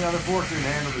 Yeah, all the other four couldn't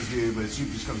handle this dude, but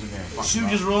Soup just comes in there and fucks Soup him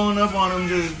just up. rolling up on him,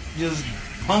 just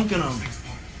punking him. A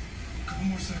couple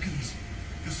more seconds.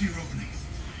 You'll see your opening.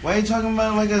 Why are you talking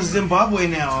about like a Zimbabwe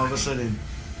now all of a sudden?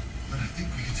 But I think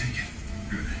we can take it.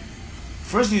 Good.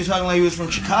 First he was talking like he was from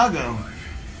Chicago.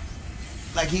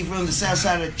 Like he from the south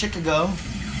side of Chicago.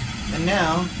 And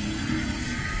now...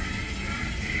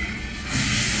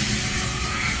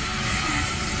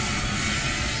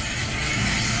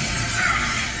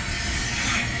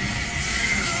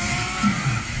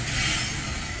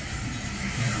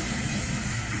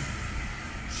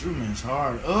 Superman's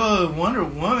hard. Oh, Wonder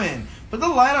Woman. Put the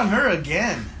light on her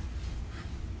again.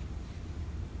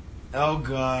 Oh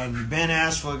God, Ben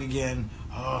Assfuck again.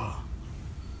 Oh.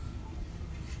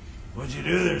 What'd you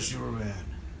do there, Superman?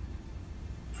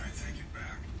 I take it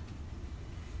back.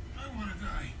 I want to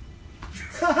die.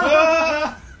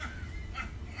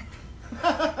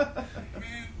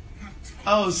 Man, my toes.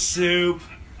 Oh, Soup.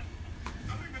 I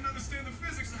don't even understand the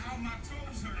physics of how my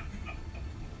toes hurt.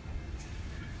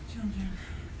 Children.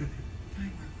 I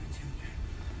work with children.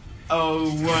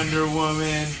 Oh, Wonder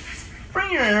Woman.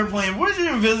 Bring your airplane. Where's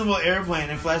your invisible airplane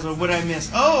in Flash? What'd I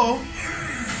miss? Oh!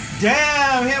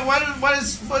 Damn! Yeah, why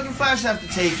does fucking Flash have to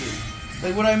take it?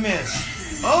 Like, what'd I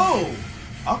miss? Oh!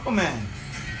 Aquaman.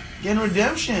 Getting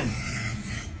redemption.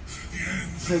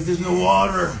 It's like, there's no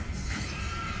water.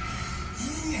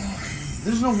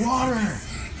 There's no water.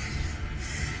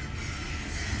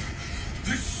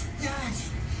 This world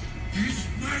is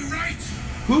my right.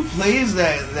 Who plays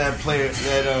that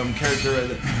character right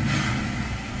there?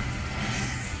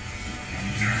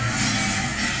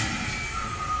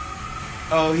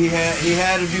 Oh, he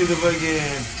had to do the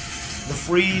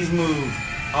freeze move.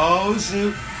 Oh,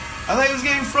 Soup. I thought he was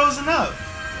getting frozen up.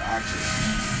 Actually,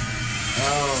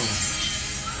 Oh.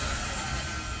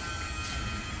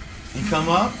 And come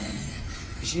up?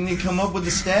 She need to come up with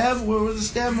the stab? Where was the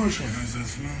stab motion? How's that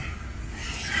smell?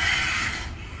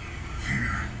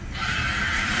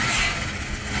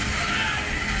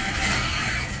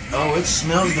 Oh, it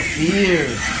smells the fear.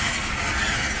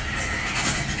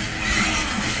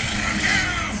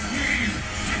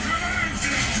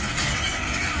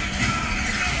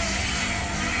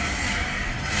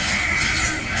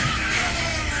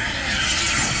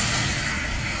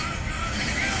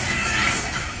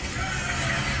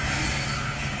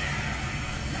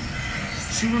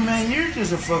 Superman, you're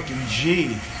just a fucking G.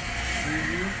 he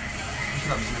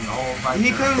comes in the whole fight. He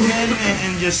comes in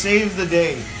and just saves the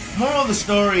day. Moral of the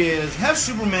story is, have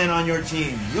Superman on your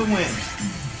team. You'll win.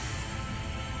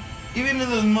 Even in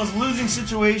the most losing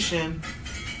situation,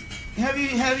 have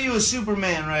you a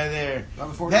Superman right there.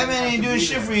 Batman ain't doing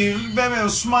shit for you. Batman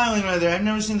was smiling right there. I've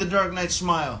never seen the Dark Knight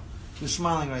smile. He was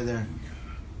smiling right there.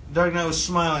 Dark Knight was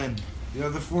smiling. The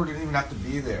other four didn't even have to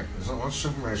be there. As long as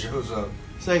Superman shows up,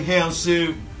 It's like, hey, I'm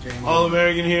Soup, game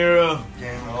All-American hero,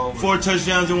 game over. 4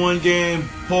 touchdowns in 1 game,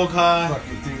 Polk high.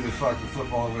 Fucking threw the fucking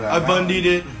football over that. I bundied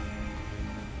it.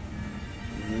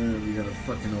 Yeah, we got a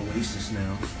fucking oasis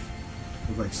now.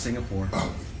 Look like Singapore.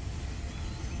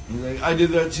 He's like, I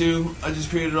did that too. I just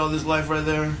created all this life right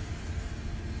there.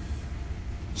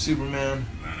 Superman.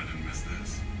 Glad I didn't miss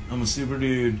this. I'm a super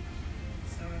dude.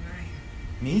 So am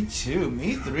I. Me too.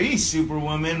 Me 3,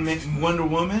 Superwoman, Wonder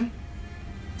Woman.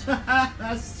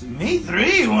 Me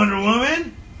 3, Wonder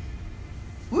Woman.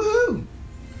 Woohoo!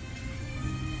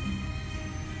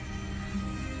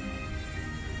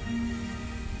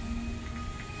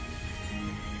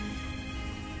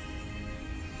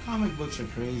 Comic books are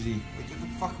crazy. Get the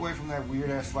fuck away from that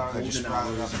weird ass flower that just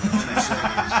Golden sprouted up.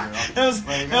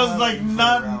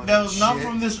 That was not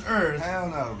from this earth. Hell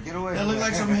no. Get away That from looked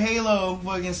like some Halo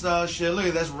fucking style shit.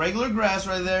 Look, that's regular grass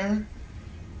right there.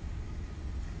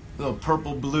 Little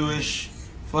purple bluish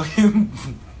fucking. I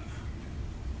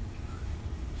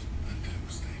did a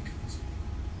mistake.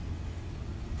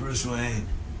 Bruce Wayne.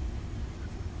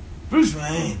 Bruce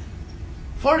Wayne.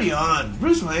 Party on.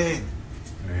 Bruce Wayne.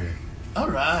 All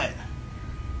right.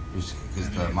 Because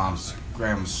the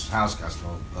grandma's house got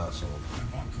sold. I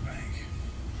bought the bank.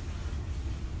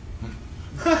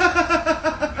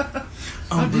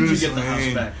 How did you get the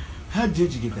house back? How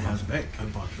did you get the house back? I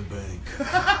bought the bank.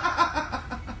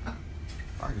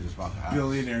 I could just bought the house.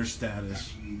 Billionaire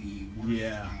status.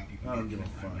 Yeah, I don't give a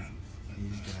fuck.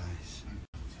 These guys.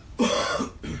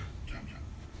 Jump.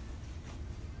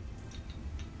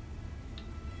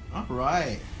 All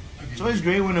right. It's always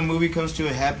great when a movie comes to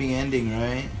a happy ending,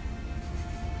 right?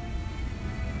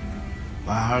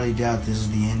 But I hardly doubt this is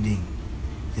the ending.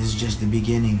 This is just the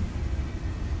beginning.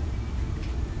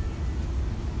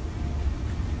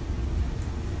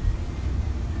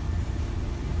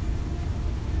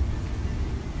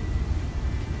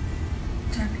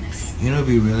 Darkness. You know what'd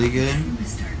be really good? Who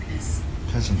is darkness?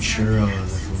 Got some churros. I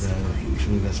forgot. We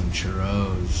should have got some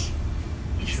churros.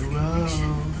 It's the Churro. conviction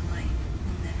that the light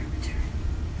will never return.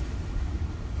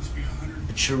 Must be 100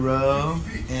 A churro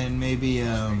and maybe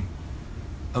a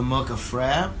mocha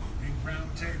frap. big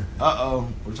round table. Uh-oh,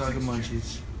 we're talking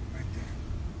munchies. Right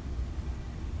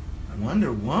there.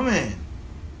 Wonder Woman.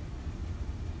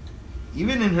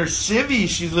 Even in her civvies,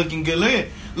 she's looking good.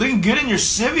 Looking good in your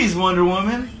civvies, Wonder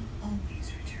Woman. Light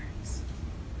always returns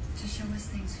to show us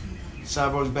things familiar.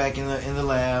 Cyborg's back in the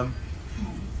lab,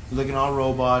 Home, looking all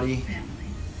robot-y, family,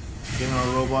 getting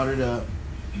all roboted up.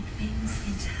 and things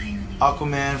entirely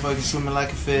Aquaman fucking swimming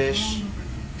like a fish, all overlooked.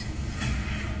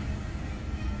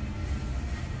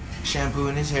 shampoo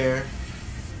in his hair,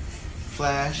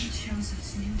 Flash, It shows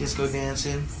us new disco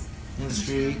dancing in the which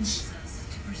streets. challenges us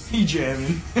to pursue He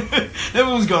jamming.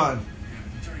 Everyone's gone.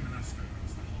 Yeah, the Jerry Manasco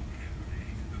was the whole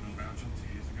campaign. The Bill Boucher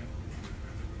 2 years ago.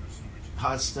 There's so much.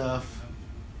 Hot stuff.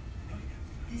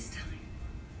 This time,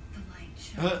 the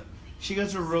light shone. She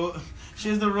got her rope. She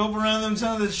has the rope around them,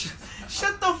 telling them,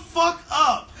 "Shut the fuck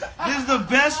up." This is the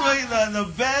best way. The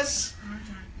best. Our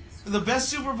darkness The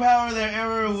best superpower there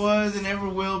ever was and ever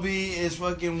will be is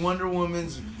fucking Wonder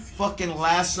Woman's fucking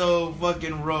lasso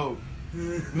fucking rope.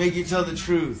 Make you tell the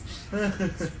truth.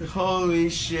 Holy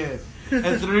shit.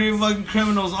 And 3 fucking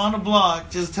criminals on the block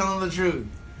just telling the truth.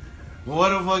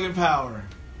 What a fucking power.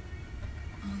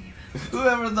 all you have.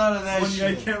 Whoever thought of that One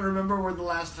guy shit? can't remember where the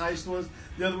last heist was.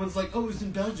 The other one's like, oh, it's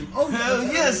in Belgium. Oh, Hell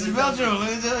yes, it's Belgium.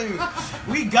 Let me tell you.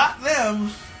 We got them.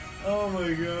 Oh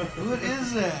my god. What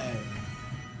is that?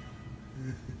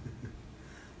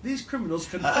 These criminals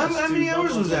confessed. How many to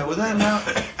hours was that? Was that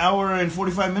an hour and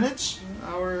 45 minutes?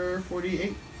 Hour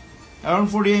 48. Hour and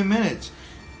 48 minutes.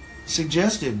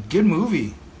 Suggested. Good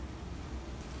movie.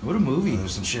 What a movie.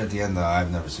 There's some shit at the end that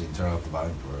I've never seen. Turn off the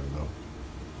volume for it though.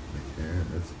 Yeah,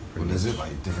 that's What is it?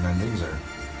 Like different endings or?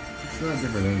 It's not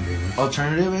different endings.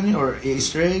 Alternative ending or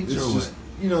Easter eggs It's or just,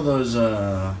 what? you know those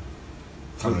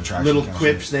Fun attraction little kind of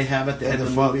quips shit. they have at the end And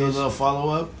of the the those movies. little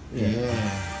follow up?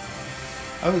 Yeah.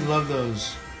 I always love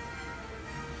those.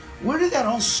 Where did that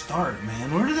all start,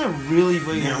 man? Where did that really You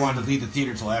fucking... didn't want to leave the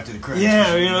theater till after the credits.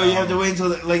 Yeah, you know, you have to wait until...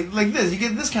 Like this. You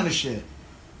get this kind of shit.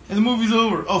 And the movie's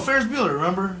over. Oh, Ferris Bueller,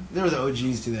 remember? They were the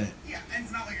OGs to that. Yeah, and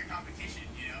it's not like a competition,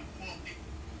 you know? Well,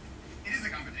 it is a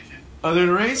competition. Are they in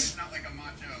a But race? it's not like a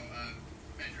macho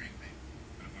measuring thing.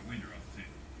 But if I win, you're off the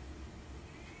table.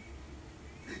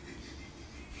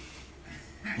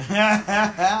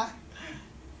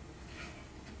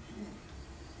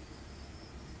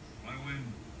 If I win,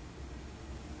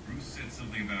 Bruce said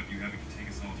something about you having to take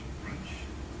us all to brunch.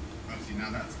 Oh, see,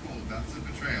 now that's cold. That's a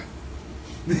betrayal.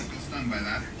 I'm still stunned by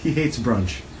that. He hates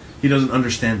brunch. He doesn't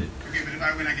understand it. Okay, but if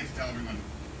I win, I get to tell everyone.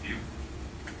 You?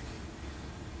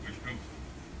 Which coast?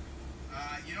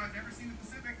 You know, I've never seen the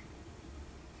Pacific.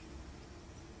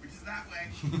 Which is that way.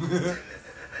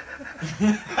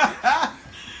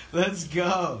 Let's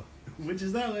go. Which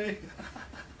is that way?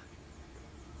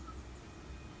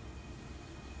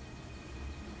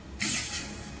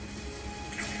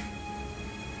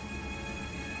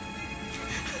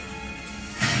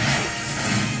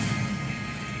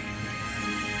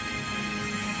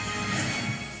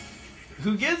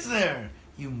 Who gets there?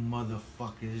 You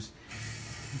motherfuckers.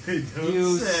 They don't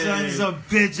You say. sons of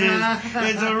bitches.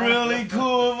 It's a really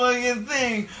cool fucking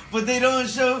thing. But they don't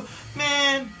show...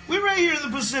 Man, we're right here in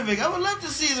the Pacific. I would love to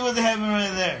see what's happening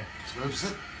right there.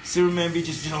 Superman be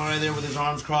just chilling right there with his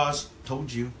arms crossed.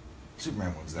 Told you.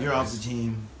 Superman wins that. You're off race. the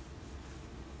team.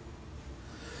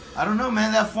 I don't know,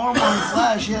 man. That form on the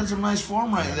Flash, he had some nice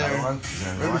form right Is there another there. one? Is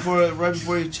there another one? Right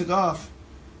before he took off.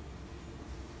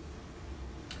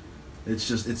 It's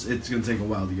just it's gonna take a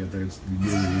while to get there. It's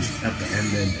usually at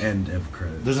the end of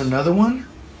credits. There's another one?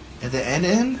 At the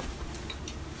end?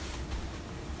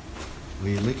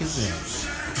 Wait, look at that.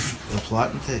 The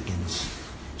plot thickens.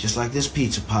 Just like this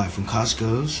pizza pie from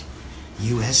Costco's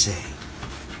USA.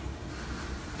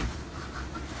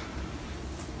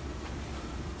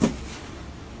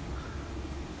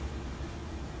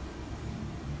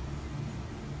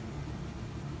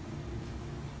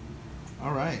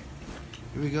 All right.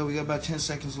 Here we go. We got about 10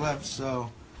 seconds left,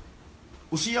 so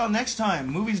we'll see y'all next time.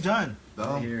 Movie's done.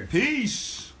 Dumb. Here.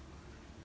 Peace.